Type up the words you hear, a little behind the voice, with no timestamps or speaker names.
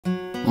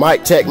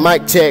Mic check,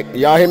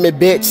 y'all hear me,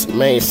 bitch?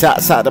 Man,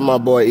 shouts out to my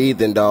boy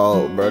Ethan,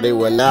 dog, bro. They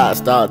will not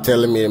start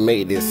telling me to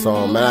make this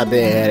song, man. I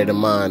been had it in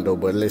mind, though,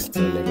 but listen to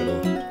a nigga,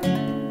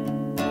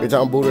 though. Bitch,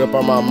 I'm booted up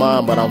on my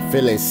mind, but I'm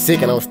feeling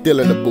sick and I'm still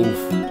in the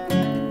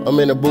booth. I'm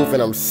in the booth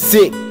and I'm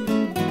sick.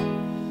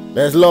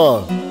 That's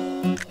love.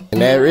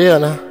 And that real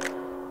now.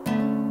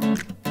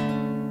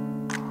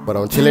 But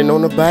I'm chillin'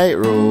 on the bike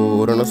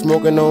road and I'm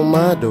smoking on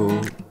my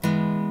dude.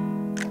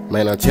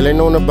 Man, I'm chillin'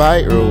 on the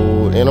bike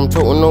road and I'm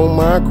toting on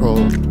my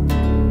chrome.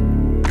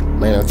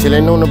 Man, I'm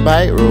chillin' on the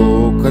bike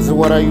road cause it's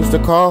what I used to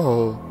call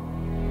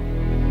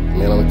home.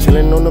 Man, I'm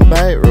chillin' on the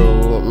bike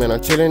road. Man,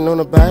 I'm chillin' on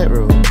the bike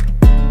road.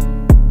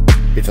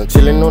 Bitch, I'm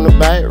chillin' on the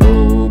bike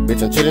road.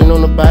 Bitch, I'm chillin'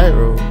 on the bike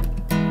road.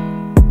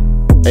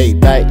 Hey,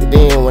 back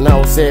then when I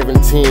was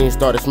 17,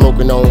 started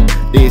smoking on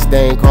this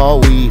thing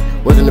called weed.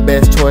 Wasn't the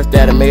best choice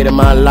that I made in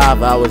my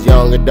life. I was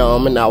young and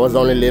dumb and I was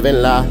only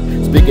living life.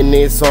 Speaking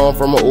this song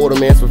from an older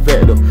man's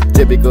perspective,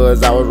 just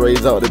because I was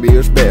raised up to be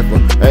respectful.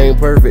 I ain't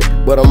perfect,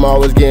 but I'm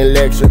always getting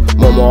lectured.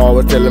 Mama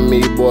always telling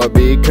me, boy,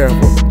 be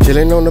careful.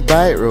 Chillin' on the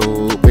bike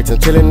road, bitch, I'm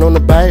chillin' on the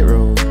bike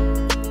road.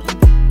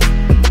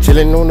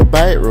 Chillin' on the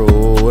bike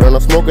road and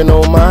I'm smoking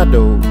on my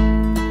dope.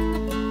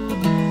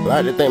 I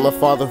like to thank my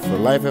father for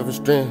life and for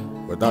strength.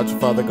 Without your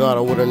father God, I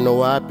wouldn't know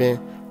where I've been.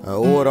 I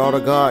owe it all to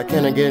God,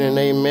 can I get an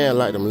amen?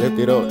 Like them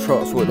lifted up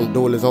trucks with them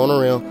dualies on the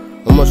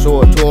rim. I'ma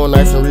show it to them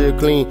nice and real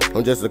clean.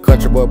 I'm just a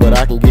country boy, but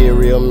I can get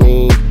real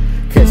mean.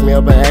 Catch me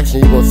up in action,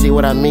 you gon' see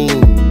what I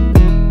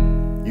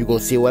mean. You gon'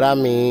 see what I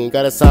mean.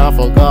 Got a sign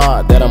from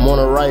God that I'm on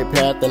the right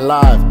path in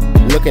life.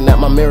 Looking at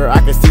my mirror, I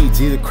can see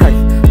Jesus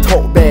Christ.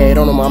 Talk bad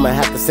on him, I'ma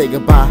have to say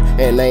goodbye.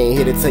 And I ain't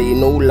here to tell you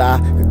no lie.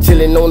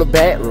 Chillin' on the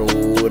back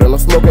road and I'm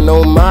smoking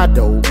on my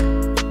dope.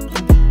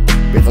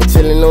 Bitch, I'm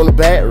chillin' on the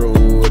back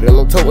road and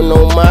I'm toting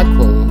on my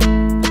chrome.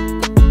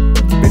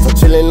 Bitch, I'm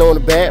chillin' on the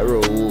back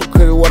road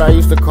cause it's what I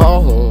used to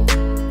call home.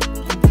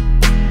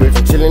 Bitch,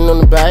 I'm chillin'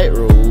 on the back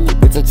road.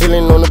 Bitch, I'm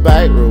chillin' on the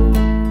back road.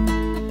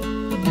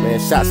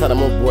 Man, shouts out to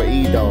my boy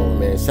E-Dog,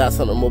 man.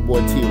 Shouts out to my boy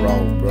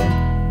T-Ross,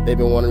 bro. They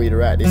been wanting me to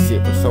rap this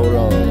shit for so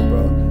long,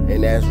 bro.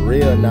 And that's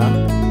real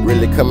now.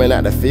 Really coming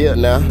out the field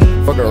now.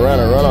 Fuck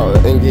around and run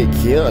out and get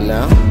killed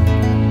now.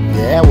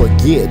 Yeah, I will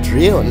get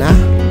drilled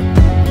now.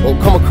 Don't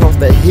come across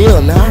the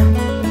hill now.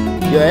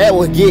 Your ass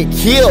will get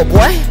killed,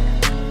 boy.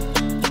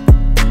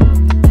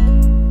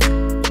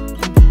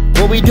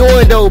 What we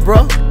doing though,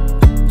 bro?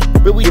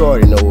 But we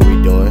already know what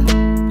we doing.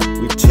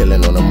 We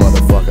chillin' on the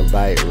motherfucking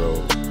bike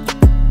road.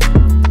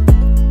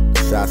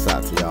 Shouts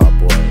out to y'all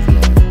boys,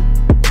 man.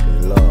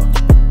 It's love.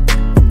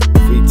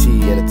 Free T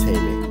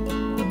Entertainment.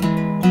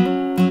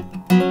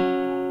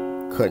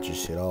 Country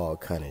shit, all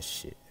kind of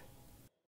shit.